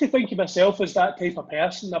I like to think of myself as that type of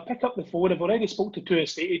person. I pick up the phone. I've already spoke to 2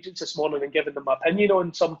 estate agents this morning and given them my opinion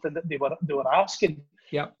on something that they were asking.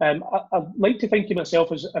 Yeah. I like to think of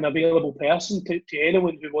myself as an available person to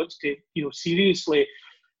anyone who wants to, seriously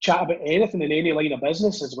chat about anything in any line of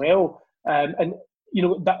business as well. And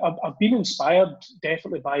that I've been inspired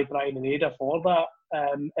definitely by Brian and Ada for that.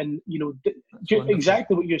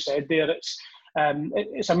 Exactly what you said there.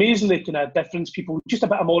 It's amazing the kind of difference people, just a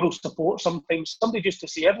bit of moral support sometimes, somebody just to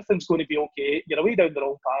say everything's going to be okay, you're away down the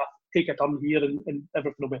wrong path, take a turn here and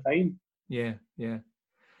everything will be fine. Yeah.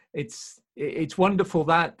 It's wonderful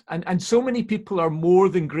that, and so many people are more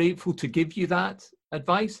than grateful to give you that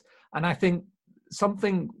advice. And I think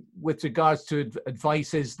something with regards to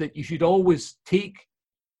advice is that you should always take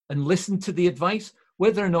and listen to the advice.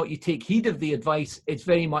 Whether or not you take heed of the advice, it's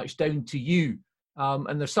very much down to you.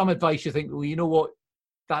 And there's some advice you think, well, you know what,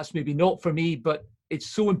 that's maybe not for me, but it's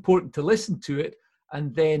so important to listen to it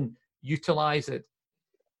and then utilize it.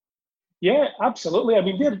 Yeah, absolutely. I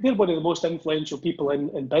mean, they're one of the most influential people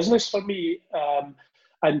in business for me.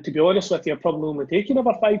 And to be honest with you, I've probably only taken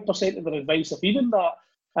over 5% of their advice, if even that.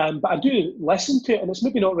 But I do listen to it, and it's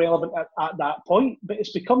maybe not relevant at that point, but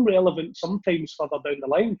it's become relevant sometimes further down the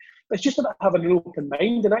line. But it's just about having an open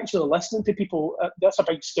mind and actually listening to people. That's a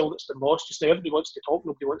big skill that's been lost just now. Everybody wants to talk,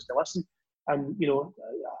 nobody wants to listen. And,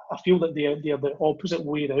 I feel that they're the opposite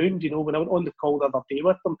way around. When I went on the call the other day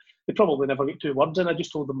with them, they probably never got 2 words in. I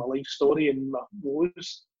just told them my life story and my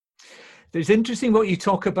woes. It's interesting what you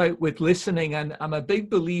talk about with listening, and I'm a big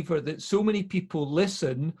believer that so many people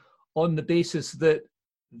listen on the basis that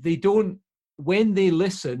they don't, when they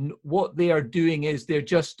listen, what they are doing is they're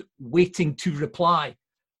just waiting to reply.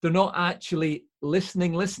 They're not actually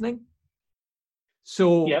listening.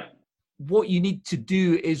 So yep. What you need to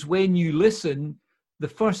do is when you listen, the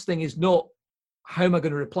first thing is not, how am I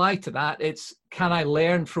going to reply to that? It's, can I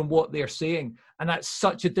learn from what they're saying? And that's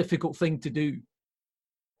such a difficult thing to do.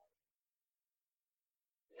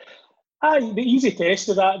 The easy test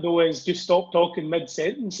of that, though, is just stop talking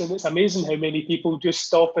mid-sentence, and it's amazing how many people just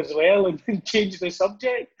stop as well and change the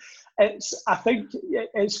subject. I think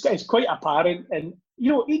it's quite apparent, and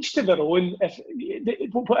each to their own. If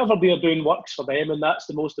whatever they're doing works for them, and that's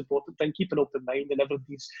the most important thing. Keep an open mind, and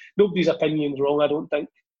nobody's opinion's wrong, I don't think.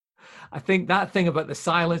 I think that thing about the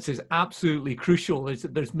silence is absolutely crucial.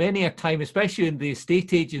 There's many a time, especially in the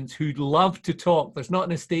estate agents who love to talk. There's not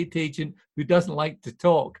an estate agent who doesn't like to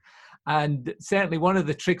talk. And certainly one of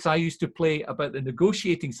the tricks I used to play about the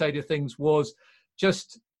negotiating side of things was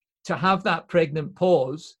just to have that pregnant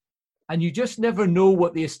pause, and you just never know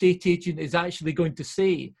what the estate agent is actually going to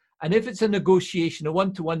say. And if it's a negotiation, a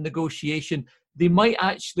one-to-one negotiation, they might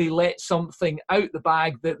actually let something out the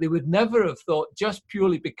bag that they would never have thought, just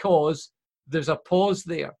purely because there's a pause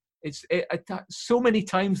there. So many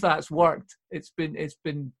times that's worked. It's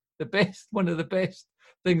been the best, one of the best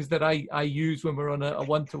things that I use when we're on a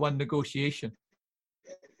one-to-one negotiation.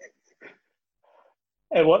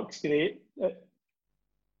 It works great.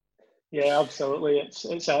 Yeah, absolutely.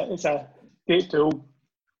 It's a great tool.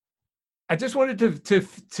 I just wanted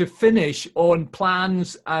to finish on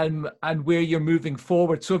plans and where you're moving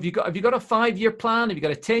forward. So have you got a 5-year plan? Have you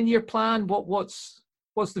got a 10-year plan? What's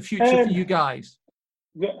the future for you guys?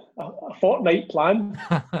 A fortnight plan.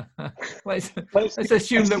 let's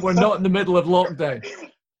assume that we're not in the middle of lockdown.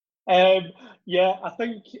 Yeah, I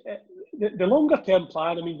think the longer term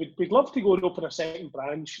plan, I mean, we'd love to go and open a second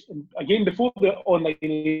branch. And again, before the online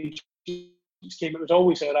agents came, it was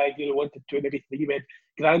always our idea. We wanted 2, maybe 3. We had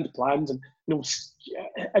grand plans, and in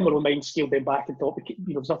our own mind, scaled them back and thought,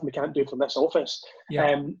 there's nothing we can't do from this office.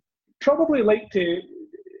 Yeah. Probably like to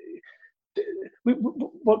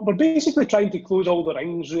we're basically trying to close all the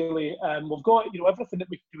rings, really. We've got, everything that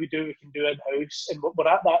we do, we can do in-house, and we're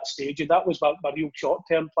at that stage, and that was my real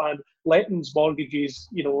short-term plan. Lettings, mortgages,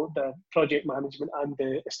 the project management and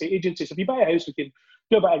the estate agency. So if you buy a house, we can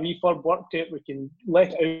do a bit of refurb work to it, we can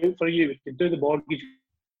let it out for you, we can do the mortgage,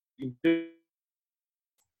 we can do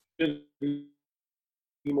the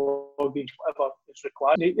mortgage, whatever is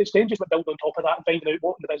required. It's then just build on top of that and finding out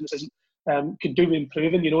what the business is could do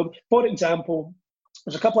improving. For example,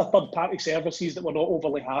 there's a couple of third-party services that we're not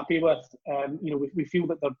overly happy with. We feel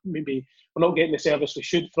that we're not getting the service we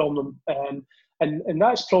should from them, and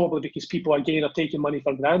that's probably because people again are taking money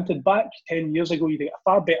for granted. Back 10 years ago, you get a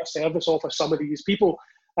far better service off of some of these people.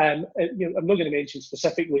 I'm not going to mention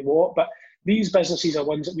specifically what, but these businesses are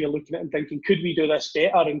ones that we're looking at and thinking, could we do this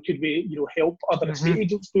better, and could we, help other estate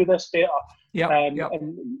agents do this better? And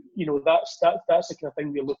that's the kind of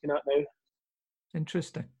thing we're looking at now.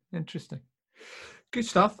 Interesting. Good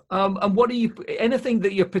stuff. And what anything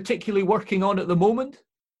that you're particularly working on at the moment?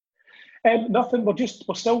 Nothing. We're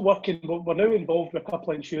still working. We're now involved with a couple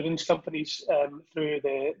of insurance companies through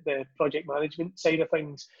the project management side of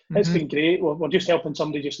things. It's been great. We're just helping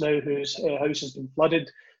somebody just now whose house has been flooded,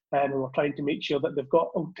 and we're trying to make sure that they've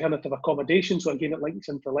got alternative accommodation. So again, it links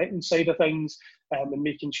into the letting side of things, and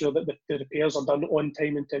making sure that the repairs are done on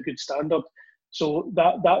time and to a good standard. So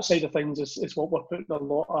that side of things is what we're putting a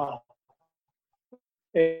lot of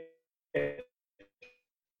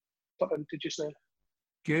into just now.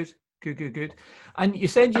 Good. And you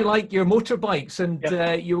said you like your motorbikes, and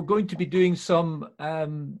you were going to be doing some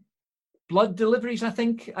blood deliveries, I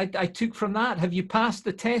think I took from that. Have you passed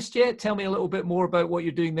the test yet? Tell me a little bit more about what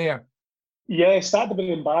you're doing there. Yes, that'd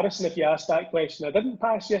be embarrassing if you asked that question. I didn't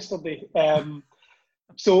pass yesterday.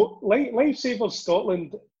 So Lifesavers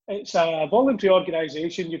Scotland, it's a voluntary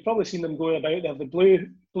organisation. You've probably seen them going about. They have the blue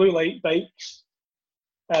light bikes.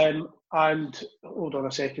 And hold on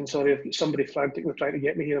a second, sorry, I've got somebody frantically trying to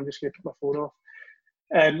get me here. I'm just going to put my phone off.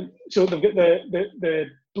 So they've got the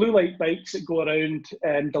blue light bikes that go around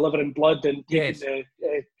delivering blood and taking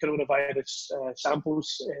the coronavirus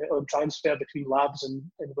samples on transfer between labs and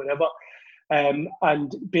wherever.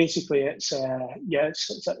 And basically, it's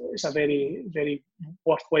a very, very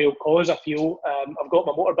worthwhile cause, I feel. I've got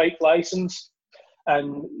my motorbike licence.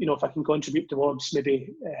 And, if I can contribute towards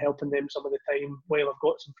maybe helping them some of the time while I've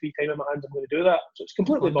got some free time in my hands, I'm going to do that. So it's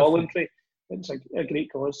completely voluntary. It's a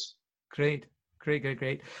great cause. Great.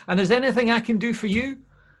 And is there anything I can do for you?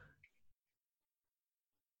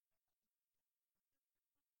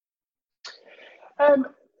 I'm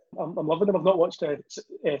loving them. I've not watched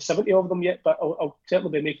 70 of them yet, but I'll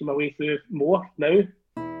certainly be making my way through more now.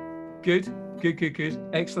 Good.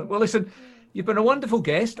 Excellent. Well, listen, you've been a wonderful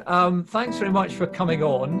guest. Thanks very much for coming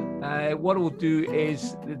on. What we'll do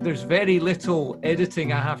is, there's very little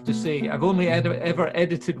editing, I have to say. I've only ever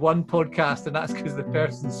edited one podcast, and that's because the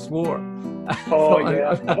person swore. Oh,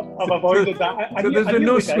 yeah. I've avoided that. So there's been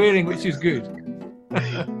no swearing, which is good.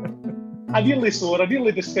 I nearly swore. I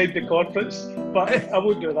nearly described the corporates, but I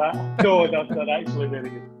won't do that. No, they're actually very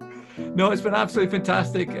good. No, it's been absolutely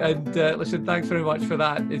fantastic. And listen, thanks very much for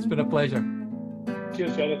that. It's been a pleasure.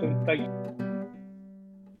 Cheers, Jonathan. Thank you.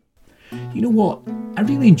 You know what? I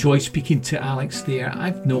really enjoyed speaking to Alex there.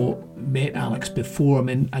 I've not met Alex before. I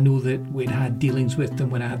mean, I know that we'd had dealings with him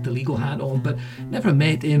when I had the legal hat on, but never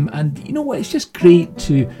met him. And you know what? It's just great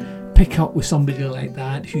to pick up with somebody like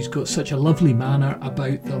that who's got such a lovely manner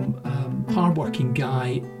about them. Hardworking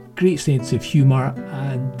guy, great sense of humour,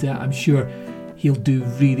 and I'm sure he'll do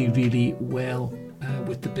really, really well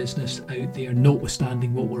with the business out there,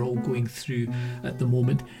 notwithstanding what we're all going through at the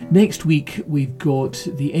moment. Next week, we've got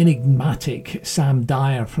the enigmatic Sam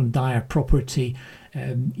Dyer from Dyer Property.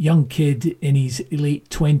 Young kid in his late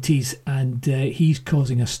 20s, and he's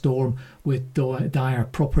causing a storm with Dyer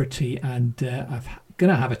Property, and I'm going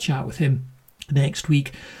to have a chat with him next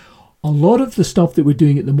week. A lot of the stuff that we're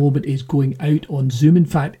doing at the moment is going out on Zoom. In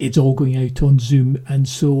fact, it's all going out on Zoom. And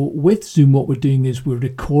so with Zoom, what we're doing is we're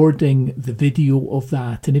recording the video of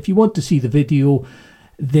that. And if you want to see the video,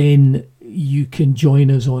 then you can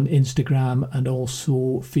join us on Instagram and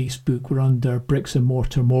also Facebook. We're under Bricks and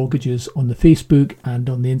Mortar Mortgages on the Facebook, and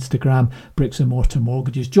on the Instagram, Bricks and Mortar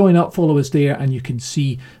Mortgages. Join up, follow us there, and you can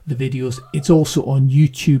see the videos. It's also on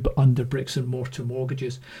YouTube under Bricks and Mortar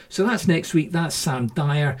Mortgages. So that's next week. That's Sam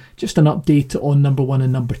Dyer. Just an update on number one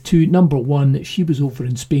and number two. Number one, she was over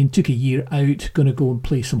in Spain, took a year out, going to go and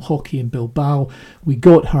play some hockey in Bilbao. We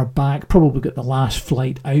got her back, probably got the last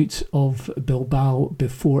flight out of Bilbao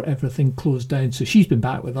before everything closed down. So she's been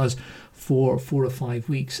back with us for 4 or 5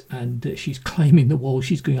 weeks, and she's climbing the wall.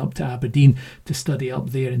 She's going up to Aberdeen to study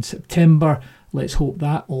up there in September. Let's hope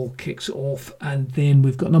that all kicks off. And then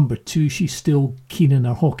we've got number 2. She's still keen in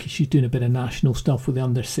her hockey. She's doing a bit of national stuff with the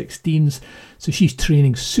under-16s. So she's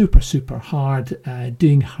training super, super hard,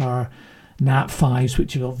 doing her Nat 5s,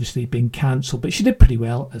 which have obviously been cancelled. But she did pretty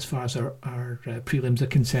well as far as our prelims are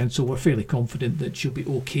concerned. So we're fairly confident that she'll be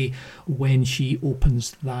okay when she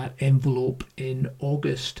opens that envelope in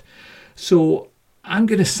August. So I'm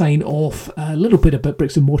going to sign off. A little bit about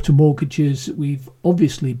Bricks and Mortar Mortgages. We've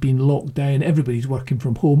obviously been locked down. Everybody's working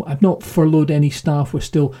from home. I've not furloughed any staff. We're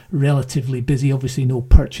still relatively busy. Obviously, no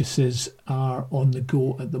purchases are on the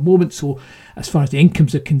go at the moment. So as far as the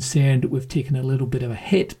incomes are concerned, we've taken a little bit of a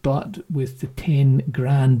hit. But with the 10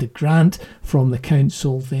 grand grant from the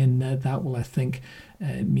council, then that will, I think,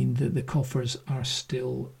 mean that the coffers are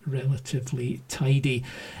still relatively tidy.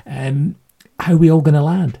 How are we all going to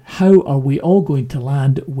land? How are we all going to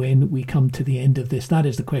land when we come to the end of this? That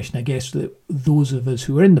is the question, I guess, that those of us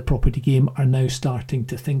who are in the property game are now starting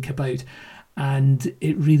to think about. And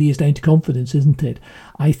it really is down to confidence, isn't it?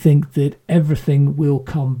 I think that everything will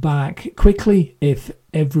come back quickly if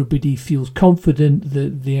everybody feels confident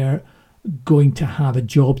that they're going to have a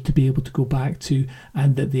job to be able to go back to,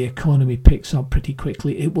 and that the economy picks up pretty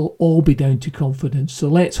quickly. It will all be down to confidence. So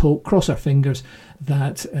let's hope, cross our fingers,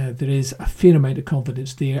 that there is a fair amount of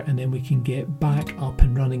confidence there, and then we can get back up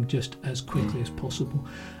and running just as quickly as possible.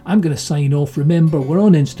 I'm going to sign off. Remember, we're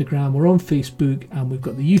on Instagram, we're on Facebook, and we've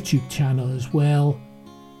got the YouTube channel as well.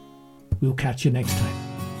 We'll catch you next time.